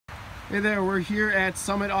Hey there, we're here at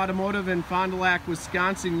Summit Automotive in Fond du Lac,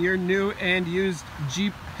 Wisconsin, your new and used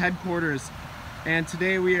Jeep headquarters. And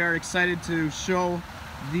today we are excited to show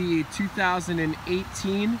the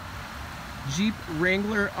 2018 Jeep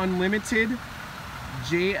Wrangler Unlimited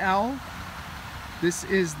JL. This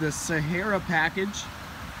is the Sahara package.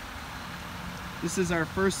 This is our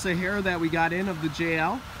first Sahara that we got in of the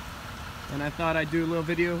JL. And I thought I'd do a little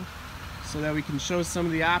video so that we can show some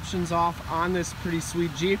of the options off on this pretty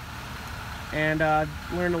sweet Jeep. And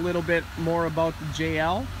learn a little bit more about the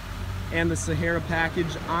JL and the Sahara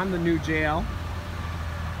package on the new JL.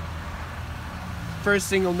 First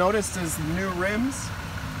thing you'll notice is the new rims.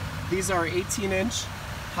 These are 18-inch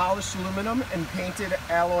polished aluminum and painted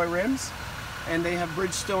alloy rims, and they have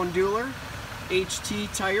Bridgestone Dueler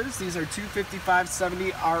HT tires. These are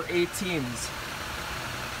 255/70 R18s.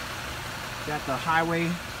 Got the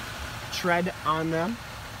highway tread on them.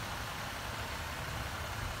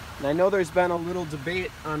 And I know there's been a little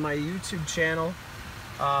debate on my YouTube channel.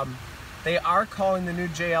 They are calling the new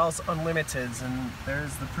JLs Unlimiteds, and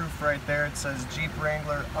there's the proof right there. It says Jeep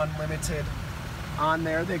Wrangler Unlimited on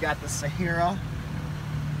there. They got the Sahara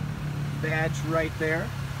badge right there,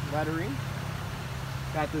 lettering.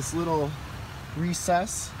 Got this little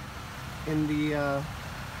recess in the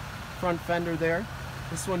front fender there.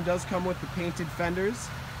 This one does come with the painted fenders,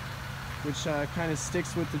 which kind of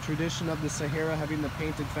sticks with the tradition of the Sahara having the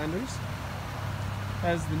painted fenders.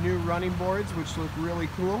 Has the new running boards, which look really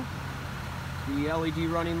cool. The LED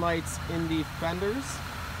running lights in the fenders.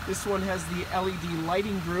 This one has the LED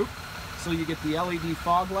lighting group, so you get the LED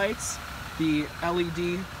fog lights, the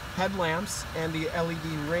LED headlamps, and the LED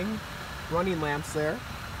ring running lamps there.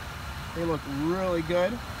 They look really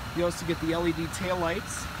good. You also get the LED tail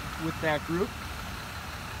lights with that group.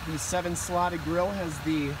 The 7-slotted grille has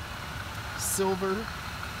the silver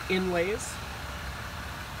inlays.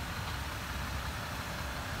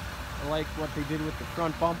 I like what they did with the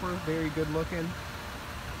front bumper, very good looking.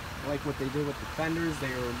 I like what they did with the fenders,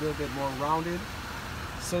 they are a little bit more rounded.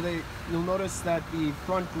 So you'll notice that the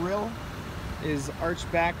front grille is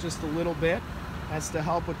arched back just a little bit. That's to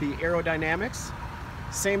help with the aerodynamics.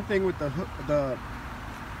 Same thing with the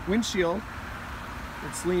windshield.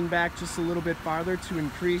 It's leaned back just a little bit farther to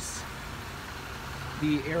increase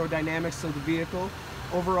the aerodynamics of the vehicle.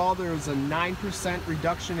 Overall, there was a 9%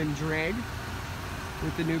 reduction in drag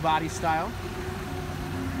with the new body style.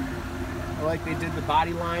 I like they did the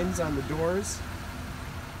body lines on the doors.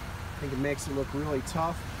 I think it makes it look really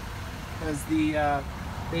tough. As they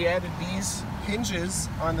added these hinges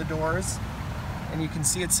on the doors, and you can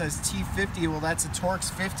see it says T50. Well, that's a Torx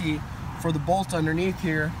 50 for the bolt underneath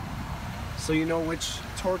here, so you know which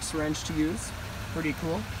Torx wrench to use. Pretty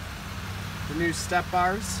cool. The new step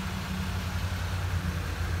bars,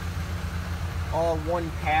 all one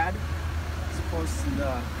pad, as opposed to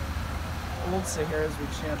the old Saharas,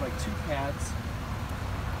 which had like 2 pads.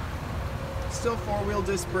 Still 4-wheel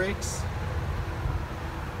disc brakes.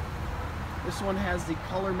 This one has the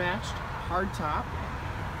color matched hardtop.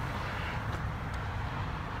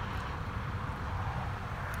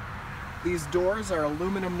 These doors are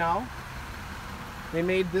aluminum now. They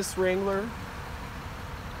made this Wrangler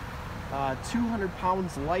 200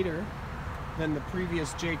 pounds lighter than the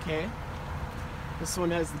previous JK. This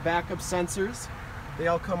one has the backup sensors. They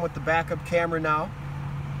all come with the backup camera now.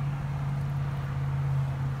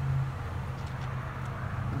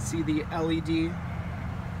 You can see the LED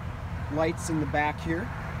lights in the back here.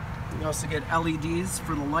 You also get LEDs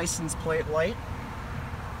for the license plate light.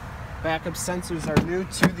 Backup sensors are new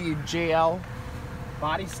to the JL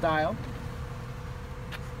body style.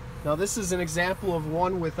 Now this is an example of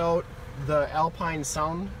one without the Alpine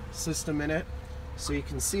sound system in it, so you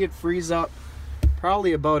can see it frees up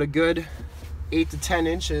probably about a good 8 to 10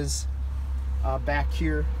 inches back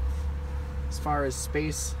here as far as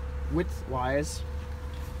space width wise.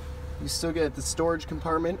 You still get the storage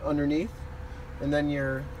compartment underneath, and then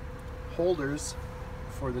your holders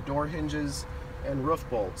for the door hinges and roof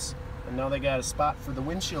bolts. And now they got a spot for the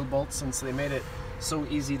windshield bolts, since they made it so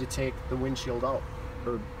easy to take the windshield out,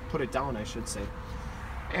 or put it down I should say.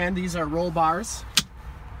 And these are roll bars.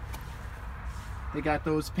 They got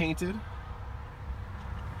those painted.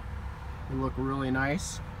 They look really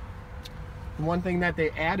nice. And one thing that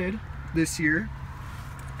they added this year,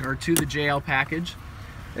 or to the JL package,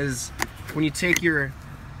 is when you take your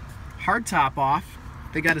hardtop off,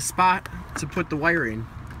 they got a spot to put the wiring.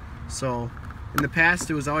 So in the past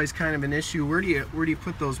it was always kind of an issue, where do you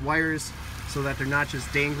put those wires so that they're not just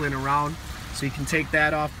dangling around? So you can take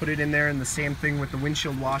that off, put it in there, and the same thing with the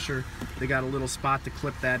windshield washer. They got a little spot to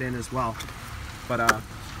clip that in as well. But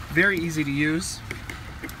very easy to use.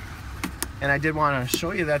 And I did want to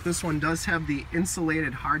show you that this one does have the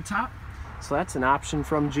insulated hardtop. So that's an option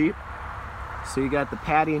from Jeep. So you got the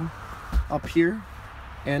padding up here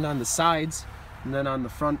and on the sides, and then on the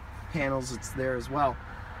front panels it's there as well.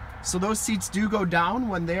 So those seats do go down.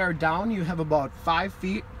 When they are down, you have about 5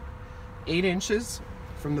 feet 8 inches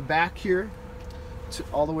from the back here to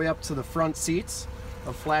all the way up to the front seats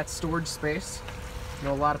of flat storage space. You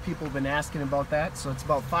know, a lot of people have been asking about that. So it's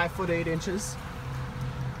about 5 foot 8 inches.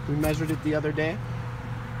 We measured it the other day.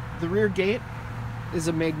 The rear gate is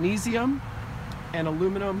a magnesium and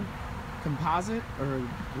aluminum composite, or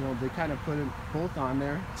you know, they kind of put it both on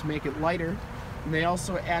there to make it lighter. And they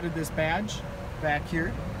also added this badge back here.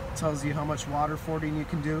 It tells you how much water fording you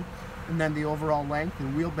can do, and then the overall length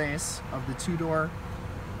and wheelbase of the 2-door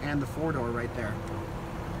and the 4-door right there.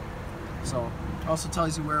 So it also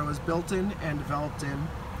tells you where it was built in and developed in.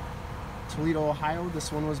 Toledo, Ohio,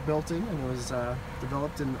 this one was built in, and it was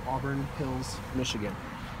developed in Auburn Hills, Michigan.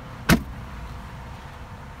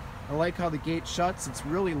 I like how the gate shuts. It's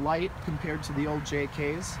really light compared to the old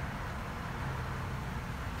JKs.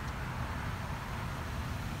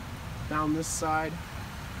 Down this side,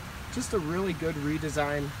 just a really good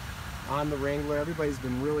redesign on the Wrangler. Everybody's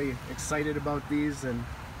been really excited about these, and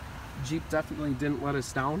Jeep definitely didn't let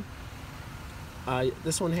us down.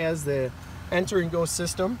 This one has the enter and go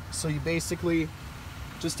system, so you basically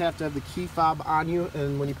just have to have the key fob on you,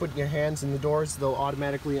 and when you put your hands in the doors, they'll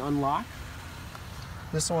automatically unlock.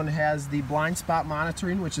 This one has the blind spot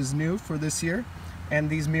monitoring, which is new for this year, and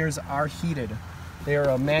these mirrors are heated. They are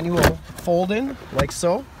a manual fold-in, like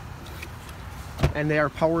so, and they are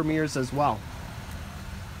power mirrors as well.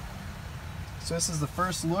 So this is the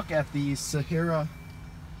first look at the Sahara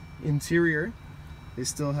interior. They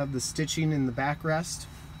still have the stitching in the backrest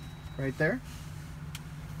right there.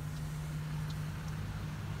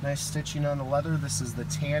 Nice stitching on the leather. This is the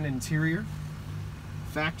tan interior.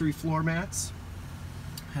 Factory floor mats.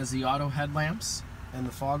 Has the auto headlamps and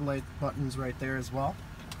the fog light buttons right there as well.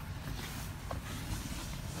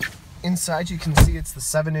 Inside you can see it's the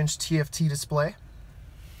 7-inch TFT display.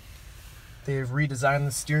 They've redesigned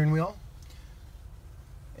the steering wheel,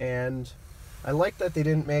 and I like that they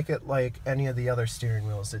didn't make it like any of the other steering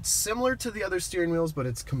wheels. It's similar to the other steering wheels, but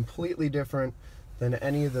it's completely different than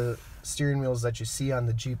any of the steering wheels that you see on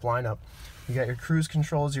the Jeep lineup. You got your cruise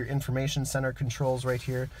controls, your information center controls right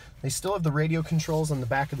here. They still have the radio controls on the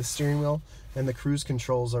back of the steering wheel, and the cruise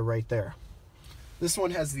controls are right there. This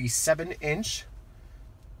one has the 7-inch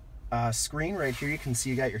screen right here. You can see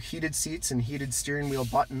you got your heated seats and heated steering wheel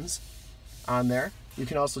buttons on there. You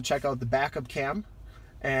can also check out the backup cam,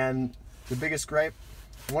 and the biggest gripe,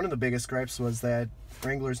 one of the biggest gripes, was that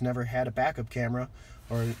Wranglers never had a backup camera,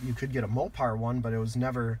 or you could get a Mopar one, but it was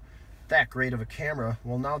never that great of a camera.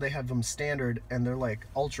 Well, now they have them standard, and they're like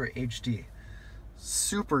Ultra HD.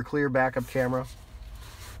 Super clear backup camera.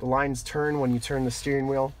 The lines turn when you turn the steering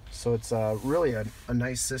wheel, so it's really a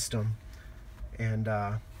nice system. And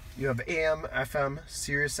you have AM, FM,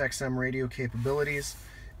 Sirius XM radio capabilities.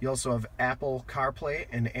 You also have Apple CarPlay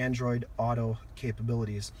and Android Auto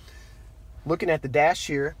capabilities. Looking at the dash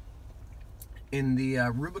here, in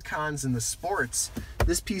the Rubicons and the Sports,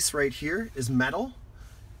 this piece right here is metal.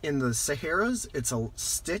 In the Saharas, it's a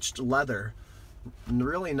stitched leather.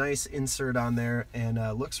 Really nice insert on there, and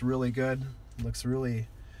looks really good. Looks really,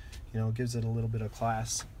 you know, gives it a little bit of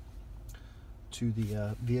class to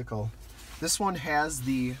the vehicle. This one has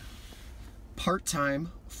the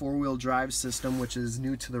part-time 4-wheel drive system, which is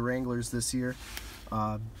new to the Wranglers this year.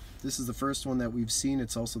 This is the first one that we've seen.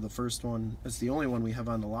 It's also the first one, it's the only one we have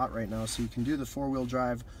on the lot right now. So you can do the 4-wheel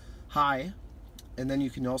drive high, and then you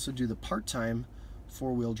can also do the part-time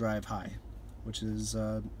 4-wheel drive high, which is, you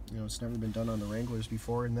know, it's never been done on the Wranglers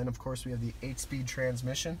before. And then of course we have the 8-speed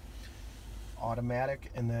transmission,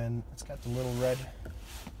 automatic, and then it's got the little red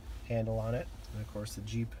handle on it, and of course the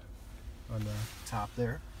Jeep on the top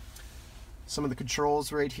there. Some of the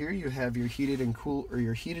controls right here, you have your heated and cool, or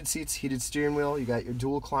your heated seats, heated steering wheel. You got your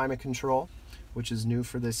dual climate control, which is new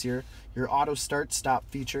for this year. Your auto start stop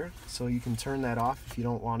feature, so you can turn that off if you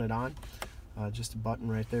don't want it on. Just a button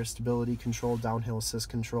right there. Stability control, downhill assist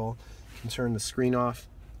control. You can turn the screen off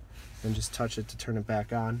and just touch it to turn it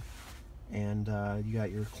back on. And you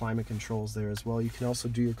got your climate controls there as well. You can also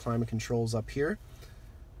do your climate controls up here.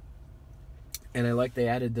 And I like they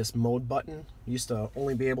added this mode button. You used to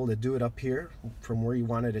only be able to do it up here from where you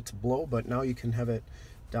wanted it to blow, but now you can have it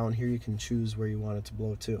down here. You can choose where you want it to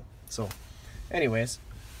blow to. So anyways,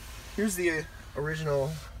 here's the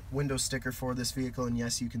original window sticker for this vehicle, and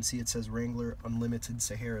yes, you can see it says Wrangler Unlimited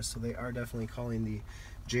Sahara, so they are definitely calling the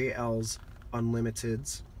JLs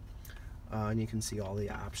Unlimiteds. and you can see all the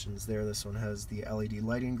options there. This one has the LED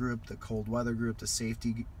lighting group, the cold weather group, the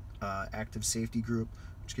safety active safety group,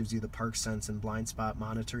 which gives you the park sense and blind spot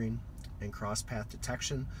monitoring and cross path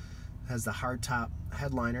detection. It has the hardtop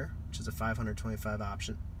headliner, which is a $525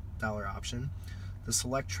 option. The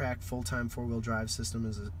Select-Track full-time four-wheel drive system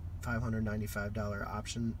is a $595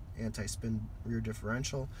 option, anti-spin rear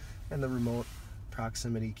differential, and the remote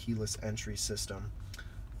proximity keyless entry system.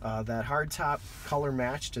 That hardtop color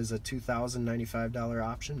matched is a $2,095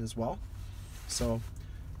 option as well. So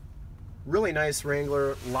really nice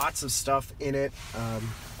Wrangler, lots of stuff in it.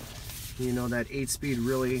 You know, that 8-speed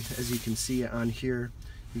really, as you can see on here,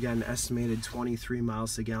 you got an estimated 23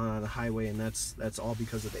 miles a gallon on the highway, and that's all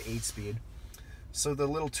because of the 8-speed. So the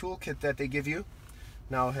little toolkit that they give you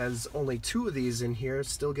now has only 2 of these in here.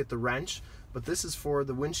 Still get the wrench, but this is for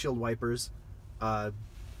the windshield wipers.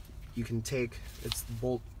 You can take, it's the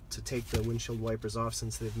bolt to take the windshield wipers off,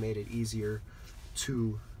 since they've made it easier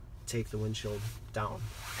to take the windshield down.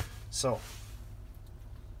 So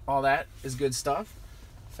all that is good stuff.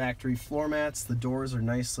 Factory floor mats. The doors are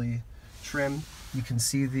nicely trimmed. You can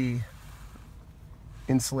see the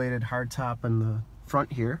insulated hardtop in the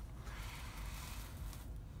front here.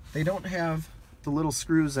 They don't have the little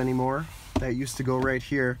screws anymore that used to go right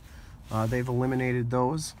here. They've eliminated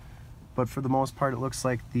those, but for the most part it looks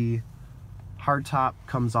like the hardtop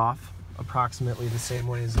comes off approximately the same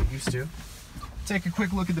way as it used to. Take a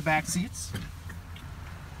quick look at the back seats.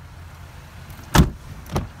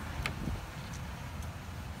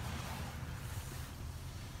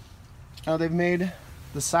 Now they've made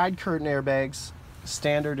the side curtain airbags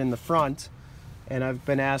standard in the front, and I've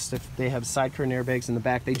been asked if they have side curtain airbags in the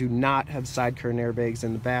back. They do not have side curtain airbags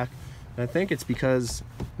in the back. And I think it's because,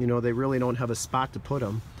 you know, they really don't have a spot to put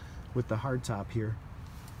them with the hardtop here.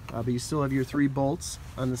 But you still have your 3 bolts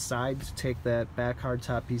on the side to take that back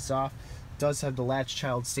hardtop piece off. It does have the latch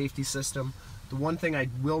child safety system. The one thing I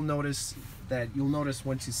will notice, that you'll notice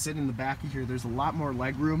once you sit in the back of here, there's a lot more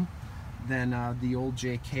leg room than the old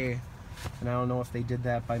JK. And I don't know if they did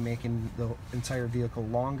that by making the entire vehicle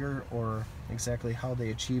longer or exactly how they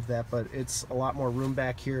achieved that, but it's a lot more room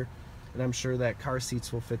back here, and I'm sure that car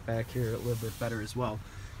seats will fit back here a little bit better as well.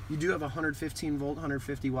 You do have a 115 volt,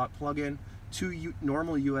 150 watt plug-in, 2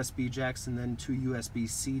 normal USB jacks, and then 2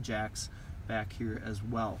 USB-C jacks back here as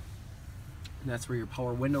well. And that's where your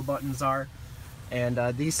power window buttons are. And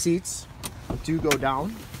these seats do go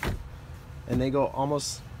down, and they go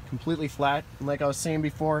almost completely flat. And like I was saying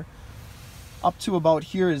before, up to about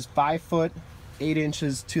here is 5 foot 8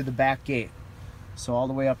 inches to the back gate. So all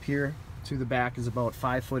the way up here to the back is about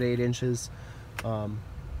 5 foot 8 inches, the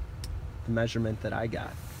measurement that I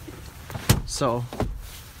got. So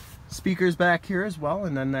speakers back here as well,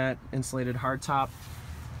 and then that insulated hardtop.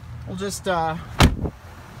 We'll just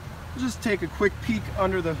take a quick peek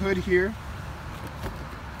under the hood here.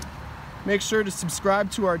 Make sure to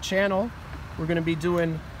subscribe to our channel. We're going to be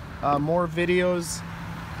doing more videos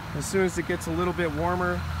as soon as it gets a little bit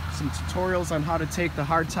warmer, some tutorials on how to take the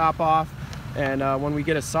hardtop off, and when we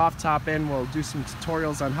get a soft top in, we'll do some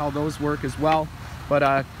tutorials on how those work as well.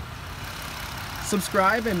 But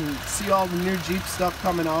subscribe and see all the new Jeep stuff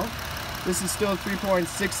coming out. This is still a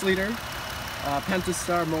 3.6 liter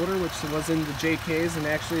Pentastar motor, which was in the JKs, and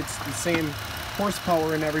actually it's the same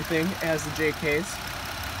horsepower and everything as the JKs.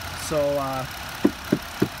 So I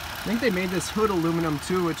think they made this hood aluminum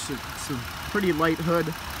too, which it's a pretty light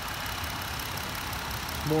hood.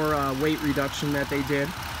 More weight reduction that they did.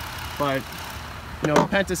 But you know,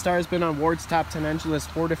 Pentastar has been on Ward's top 10 engine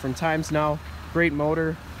list 4 different times now. Great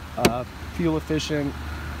motor, fuel efficient,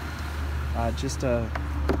 just a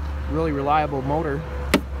really reliable motor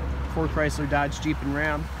for Chrysler, Dodge, Jeep, and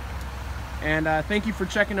Ram. And thank you for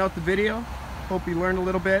checking out the video. Hope you learned a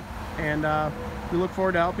little bit, and we look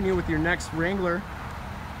forward to helping you with your next Wrangler.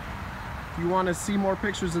 If you want to see more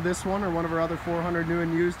pictures of this one or one of our other 400 new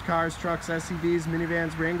and used cars, trucks, SUVs,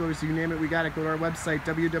 minivans, Wranglers, you name it, we got it. Go to our website,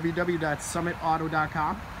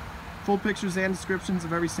 www.summitauto.com. Full pictures and descriptions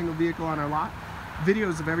of every single vehicle on our lot.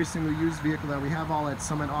 Videos of every single used vehicle that we have, all at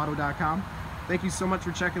summitauto.com. Thank you so much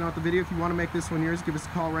for checking out the video. If you want to make this one yours, give us a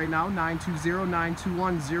call right now,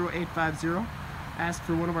 920-921-0850. Ask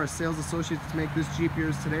for one of our sales associates to make this Jeep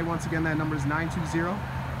yours today. Once again, that number is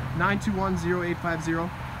 920-921-0850.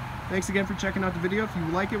 Thanks again for checking out the video. If you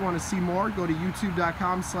like it, want to see more, go to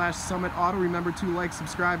youtube.com/summitauto. Remember to like,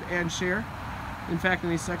 subscribe, and share. In fact,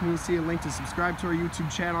 in a second you'll see a link to subscribe to our YouTube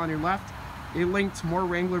channel on your left, a link to more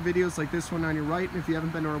Wrangler videos like this one on your right, and if you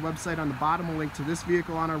haven't been to our website, on the bottom a link to this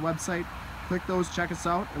vehicle on our website. Click those, check us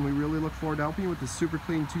out, and we really look forward to helping you with the super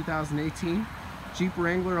clean 2018 Jeep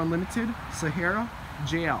Wrangler Unlimited Sahara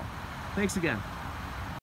JL. Thanks again.